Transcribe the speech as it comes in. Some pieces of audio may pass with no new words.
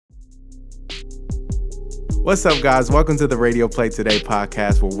What's up, guys? Welcome to the Radio Play Today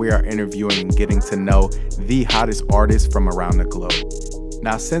podcast, where we are interviewing and getting to know the hottest artists from around the globe.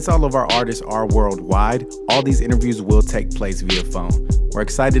 Now, since all of our artists are worldwide, all these interviews will take place via phone. We're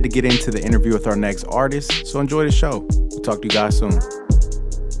excited to get into the interview with our next artist, so enjoy the show. We'll talk to you guys soon.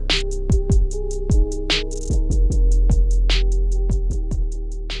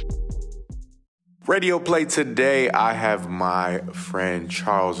 Radio Play Today, I have my friend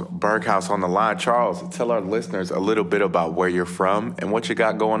Charles Berkhouse on the line. Charles, tell our listeners a little bit about where you're from and what you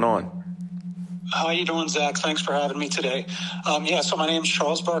got going on. How you doing, Zach? Thanks for having me today. So my name's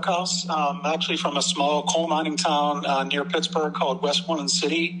Charles Berkhouse. I'm actually from a small coal mining town near Pittsburgh called Westmoreland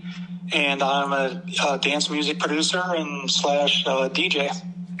City, and I'm a dance music producer and slash DJ.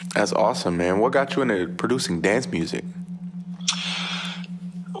 That's awesome, man. What got you into producing dance music?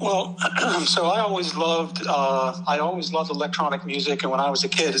 Well, so I always loved electronic music, and when I was a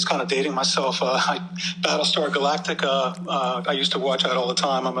kid, it's kind of dating myself. Battlestar Galactica, I used to watch that all the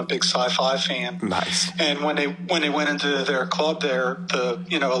time. I'm a big sci-fi fan. Nice. And when they went into their club there, a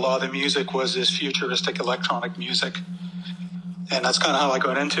lot of the music was this futuristic electronic music, and that's kind of how I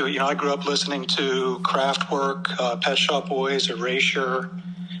got into it. I grew up listening to Kraftwerk, Pet Shop Boys, Erasure.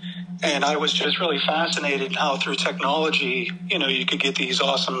 And I was just really fascinated how through technology, you could get these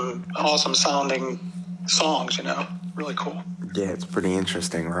awesome sounding songs, really cool. Yeah, it's pretty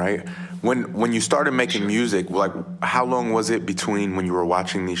interesting, right? When you started making music, like how long was it between when you were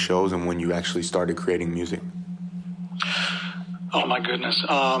watching these shows and when you actually started creating music? Oh my goodness.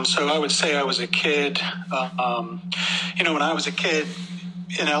 So I would say I was a kid, when I was a kid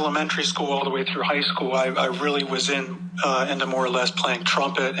in elementary school all the way through high school, I really was into more or less playing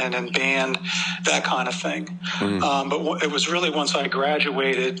trumpet and in band, that kind of thing. Mm-hmm. But it was really once I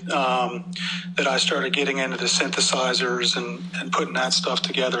graduated that I started getting into the synthesizers and putting that stuff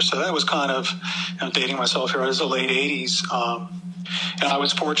together. So that was kind of, dating myself here. It was the late 80s. And I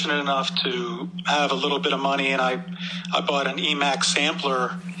was fortunate enough to have a little bit of money, and I bought an EMAX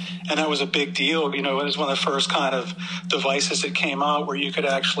sampler. And that was a big deal. It was one of the first kind of devices that came out where you could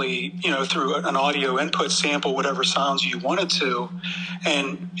actually, through an audio input, sample whatever sounds you wanted to.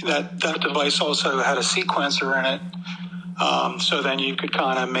 And that device also had a sequencer in it. So then you could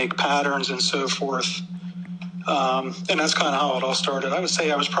kind of make patterns and so forth. And that's kind of how it all started. I would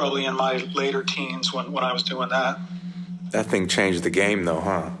say I was probably in my later teens when I was doing that. That thing changed the game, though,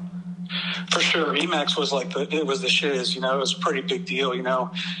 huh? For sure. EMAX was it was the shiz, it was a pretty big deal,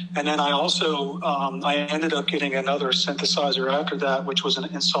 And then I also, I ended up getting another synthesizer after that, which was an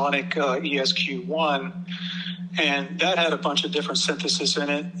Ensoniq ESQ1. And that had a bunch of different synthesis in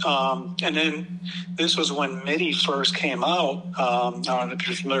it. And then this was when MIDI first came out. I don't know if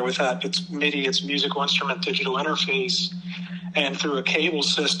you're familiar with that. It's MIDI, it's musical instrument digital interface. And through a cable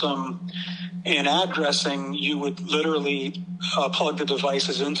system, in addressing, you would literally plug the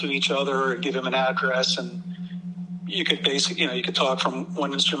devices into each other and give them an address, and you could you could talk from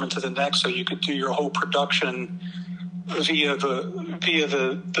one instrument to the next, so you could do your whole production via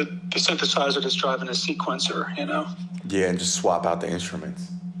the synthesizer that's driving a sequencer, Yeah, and just swap out the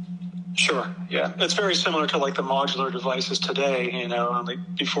instruments. Sure, yeah. It's very similar to like the modular devices today,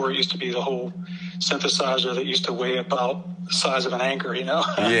 before it used to be the whole synthesizer that used to weigh about the size of an anchor,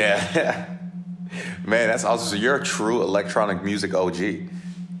 Yeah. Man, that's awesome. So you're a true electronic music OG.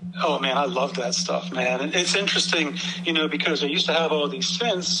 Oh, man, I love that stuff, man. And it's interesting, because I used to have all these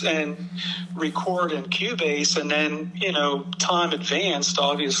synths and record in Cubase, and then, time advanced,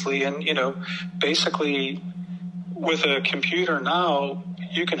 obviously. And, basically with a computer now,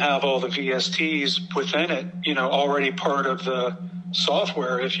 you can have all the VSTs within it, already part of the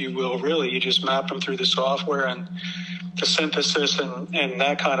software, if you will, really. You just map them through the software, and the synthesis and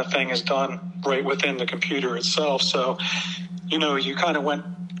that kind of thing is done right within the computer itself. So, you kind of went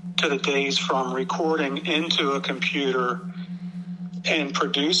to the days from recording into a computer and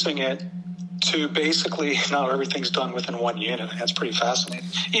producing it to basically now everything's done within one unit. That's pretty fascinating.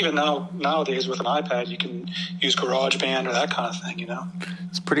 Even nowadays with an iPad, you can use GarageBand or that kind of thing,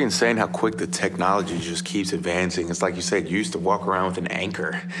 It's pretty insane how quick the technology just keeps advancing. It's like you said, you used to walk around with an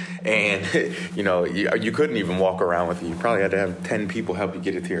anchor, and, you couldn't even walk around with it. You probably had to have 10 people help you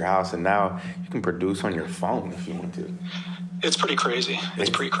get it to your house, and now you can produce on your phone if you want to. It's pretty crazy. It's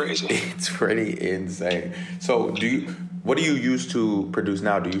pretty insane. So what do you use to produce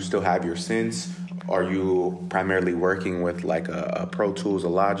now? Do you still have your synths? Are you primarily working with like a Pro Tools, a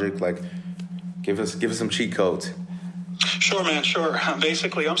Logic? Like, give us some cheat codes. Sure, man. Sure.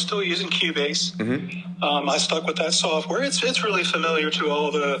 Basically, I'm still using Cubase. Mm-hmm. I stuck with that software. It's really familiar to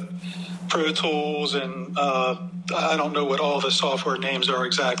all the Pro Tools, and I don't know what all the software names are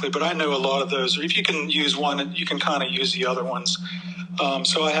exactly, but I know a lot of those. If you can use one, you can kind of use the other ones.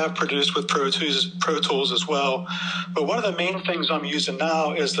 So I have produced with Pro Tools as well. But one of the main things I'm using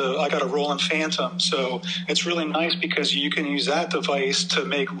now is I got a Roland Phantom. So it's really nice because you can use that device to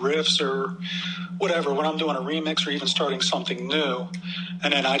make riffs or whatever when I'm doing a remix or even starting something new.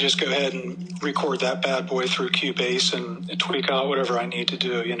 And then I just go ahead and record that bad boy through Cubase and tweak out whatever I need to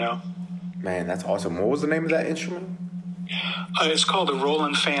do, you know. Man, that's awesome. What was the name of that instrument? It's called the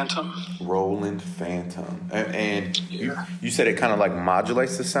Roland Phantom. Roland Phantom. And you said it kind of like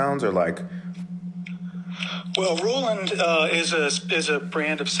modulates the sounds, or like? Well, Roland is a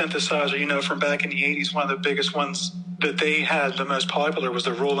brand of synthesizer, you know, from back in the 80s. One of the biggest ones that they had, the most popular, was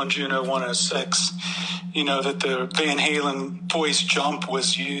the Roland Juno 106. You know, that the Van Halen voice jump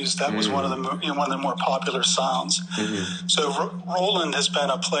was used. That was one of the more popular sounds. Mm-hmm. So Roland has been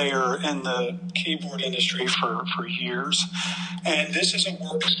a player in the keyboard industry for years. And this is a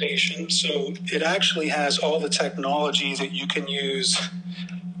workstation, so it actually has all the technology that you can use.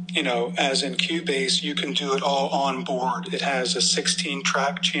 You know, as in Cubase, you can do it all on board. It has a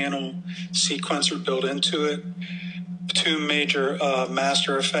 16-track channel sequencer built into it, 2 major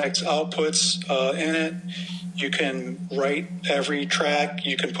master effects outputs in it. You can write every track.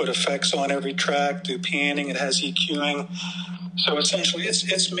 You can put effects on every track, do panning. It has EQing. So essentially,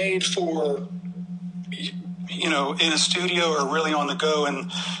 it's made for, you know, in a studio or really on the go. And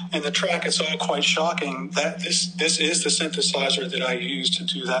the track, it's all quite shocking that this is the synthesizer that I used to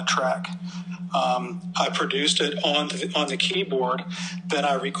do that track. I produced it on the keyboard, then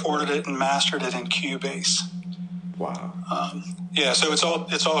I recorded it and mastered it in Cubase. Wow. Yeah, so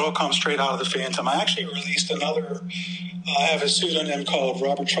it all comes straight out of the Phantom. I actually released another. I have a pseudonym called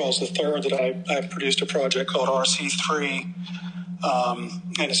Robert Charles III that I produced a project called RC3.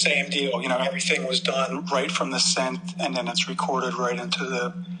 And the same deal, you know, everything was done right from the synth, and then it's recorded right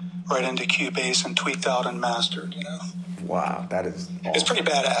into Cubase and tweaked out and mastered. You know. Wow, that is awesome. It's pretty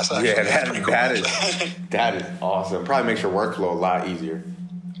badass. Actually. Yeah, that is awesome. Probably makes your workflow a lot easier.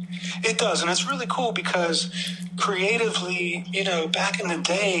 It does, and it's really cool because creatively, you know, back in the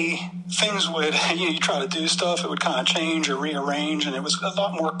day, things would, you try to do stuff, it would kind of change or rearrange, and it was a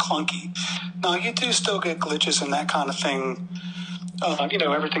lot more clunky. Now, you do still get glitches and that kind of thing. You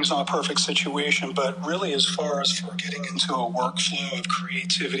know, everything's not a perfect situation, but really as far as for getting into a workflow of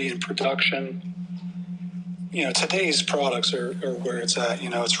creativity and production, you know, today's products are where it's at. You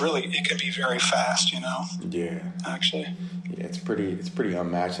know, it can be very fast, you know. Yeah. Actually. Yeah, it's pretty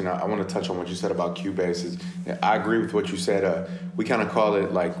unmatched. And I want to touch on what you said about Cubase. I agree with what you said. We kind of call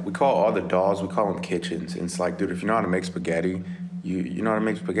it, like, we call all the dolls, we call them kitchens. And it's like, dude, if you know how to make spaghetti, you know how to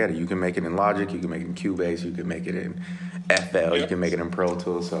make spaghetti. You can make it in Logic, you can make it in Cubase, you can make it in FL, yep. You can make it in Pro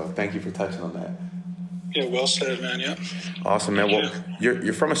Tools. So thank you for touching on that. Yeah, well said, man. Yeah. Awesome, man. Well,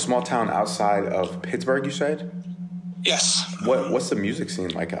 you're from a small town outside of Pittsburgh, you said? Yes. What's the music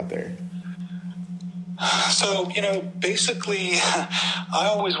scene like out there? So, you know, basically, I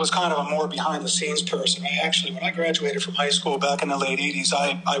always was kind of a more behind-the-scenes person. When I graduated from high school back in the late 80s,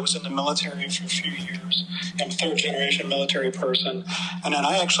 I was in the military for a few years. I'm a third-generation military person. And then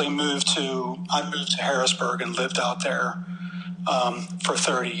I actually moved to Harrisburg and lived out there for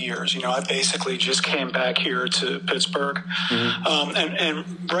 30 years. You know, I basically just came back here to Pittsburgh. Mm-hmm.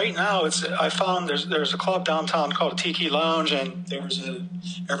 And right now, I found there's a club downtown called Tiki Lounge, and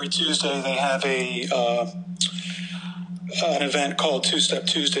every Tuesday they have an event called Two Step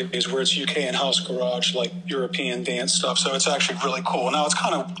Tuesdays where it's UK and house garage, like European dance stuff. So it's actually really cool. Now it's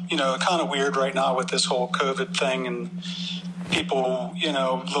kind of weird right now with this whole COVID thing and people, you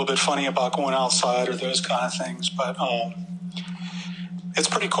know, a little bit funny about going outside or those kind of things. But it's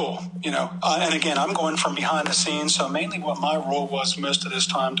pretty cool, you know. And again, I'm going from behind the scenes, so mainly what my role was most of this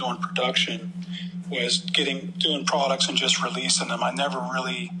time doing production was doing products and just releasing them. I never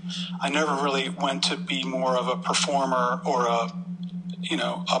really went to be more of a performer or a, you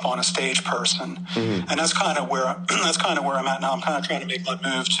know, up on a stage person. Mm-hmm. And that's kind of where I'm at now. I'm kind of trying to make my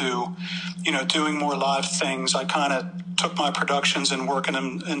move to, you know, doing more live things. I kind of took my productions and working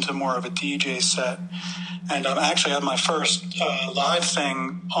them into more of a DJ set. And I'm actually had my first live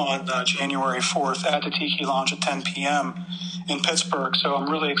thing on January 4th at the Tiki Lounge at 10 p.m. in Pittsburgh. So I'm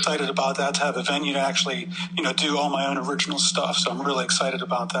really excited about that, to have a venue to actually, you know, do all my own original stuff. So I'm really excited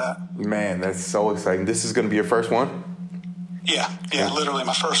about that. Man, that's so exciting. This is going to be your first one? Yeah, literally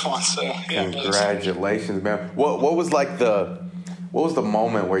my first one. So yeah, congratulations, man. What was the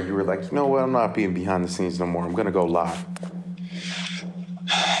moment where you were like, you know what, I'm not being behind the scenes no more. I'm going to go live?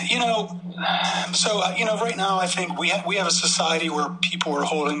 You know, so, right now I think we have a society where people are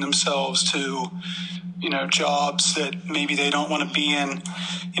holding themselves to, jobs that maybe they don't want to be in.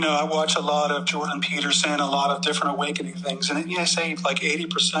 I watch a lot of Jordan Peterson, a lot of different awakening things. And I say like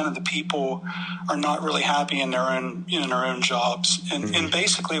 80% of the people are not really happy in their own jobs. And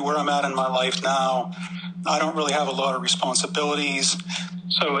basically where I'm at in my life now, I don't really have a lot of responsibilities.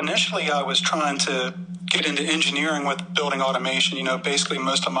 So initially I was trying to get into engineering with building automation. Basically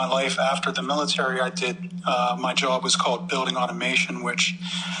most of my life after the military, I did, my job was called building automation, which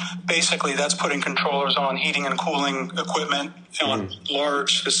basically that's putting controllers on heating and cooling equipment on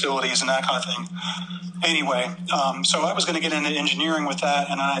large facilities and that kind of thing. Anyway, so I was going to get into engineering with that.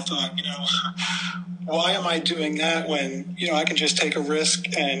 And I thought, why am I doing that when, I can just take a risk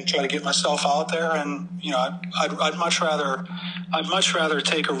and try to get myself out there? And, I'd much rather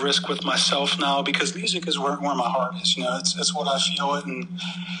take a risk with myself now, because music is where my heart is. It's what I feel it. And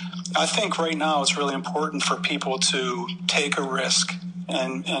I think right now it's really important for people to take a risk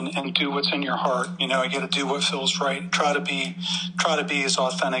and do what's in your heart. You got to do what feels right. Try to be as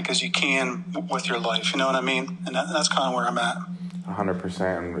authentic as you can with your life. You know what I mean? And that's kind of where I'm at.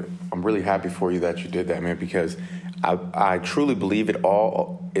 100%. I'm really happy for you that you did that, man, because I truly believe it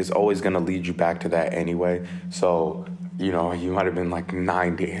all is always going to lead you back to that anyway. So, you might have been like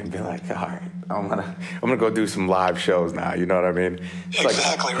 90 and be like, all right, I'm gonna go do some live shows now. You know what I mean? It's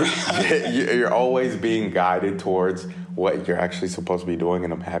exactly right. You're always being guided towards what you're actually supposed to be doing,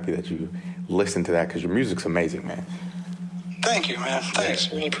 and I'm happy that you listen to that, because your music's amazing, man. Thank you, man. Thanks.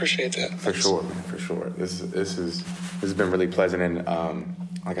 Yeah. Really appreciate that. For sure, man. For sure. This has been really pleasant, and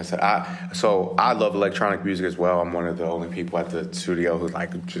like I said, I love electronic music as well. I'm one of the only people at the studio who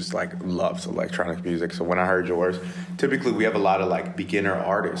just loves electronic music. So when I heard yours, typically we have a lot of beginner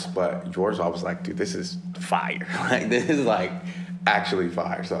artists, but yours, I was like, dude, this is fire. This is actually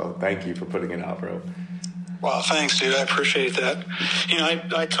fire. So thank you for putting it out, bro. Wow, thanks, dude. I appreciate that.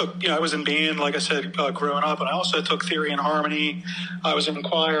 I took, I was in band, like I said, growing up, and I also took theory and harmony. I was in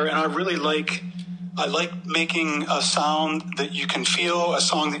choir, and I like making a sound that you can feel, a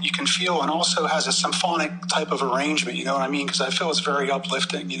song that you can feel, and also has a symphonic type of arrangement, you know what I mean? Because I feel it's very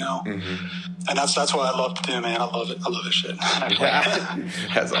uplifting, Mm-hmm. And that's what I love to do, man. I love it. I love this shit.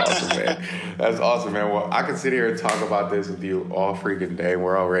 That's awesome, man. That's awesome, man. Well, I could sit here and talk about this with you all freaking day.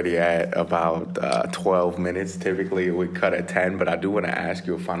 We're already at about 12 minutes. Typically, we cut at 10, but I do want to ask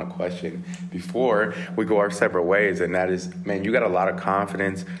you a final question before we go our separate ways, and that is, man, you got a lot of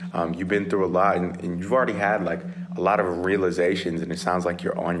confidence. You've been through a lot, and you've already had a lot of realizations, and it sounds like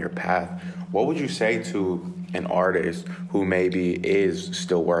you're on your path. What would you say to an artist who maybe is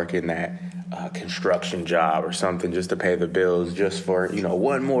still working that construction job or something just to pay the bills, just for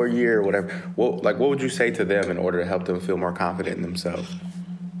one more year or whatever? What would you say to them in order to help them feel more confident in themselves?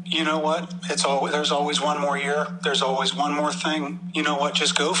 You know what? There's always one more year. There's always one more thing. You know what?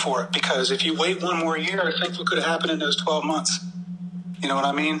 Just go for it. Because if you wait one more year, think what could have happened in those 12 months. You know what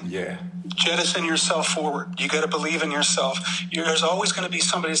I mean? Yeah. Jettison yourself forward. You got to believe in yourself. There's always going to be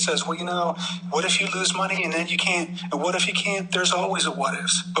somebody that says, well, what if you lose money and then you can't? And what if you can't? There's always a what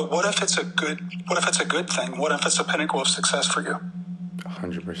ifs. But what if it's a good thing? What if it's a pinnacle of success for you?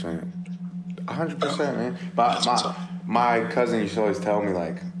 100%. 100%, man. My cousin used to always tell me,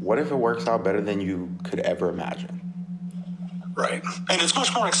 what if it works out better than you could ever imagine? Right. And it's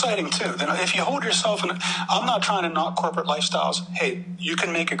much more exciting, too. Than if you hold yourself in. I'm not trying to knock corporate lifestyles. Hey, you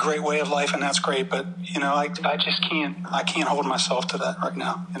can make a great way of life, and that's great. But, I just can't. I can't hold myself to that right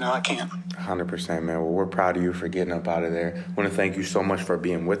now. I can't. 100%, man. Well, we're proud of you for getting up out of there. I want to thank you so much for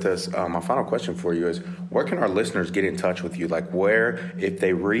being with us. My final question for you is, where can our listeners get in touch with you? Where, if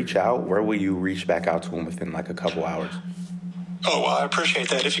they reach out, where will you reach back out to them within a couple hours? Oh, well, I appreciate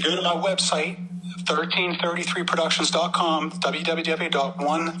that. If you go to my website, 1333productions.com,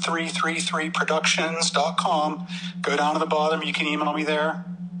 www.1333productions.com. Go down to the bottom. You can email me there,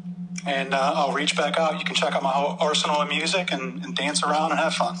 and I'll reach back out. You can check out my whole arsenal of music and dance around and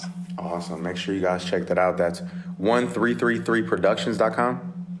have fun. Awesome. Make sure you guys check that out. That's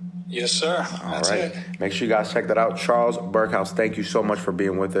 1333productions.com. Yes, sir. That's all right. it. Make sure you guys check that out. Charles Berkhouse, thank you so much for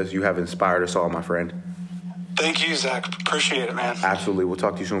being with us. You have inspired us all, my friend. Thank you, Zach. Appreciate it, man. Absolutely. We'll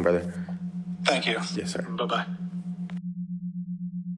talk to you soon, brother. Thank you. Yes, sir. Bye-bye.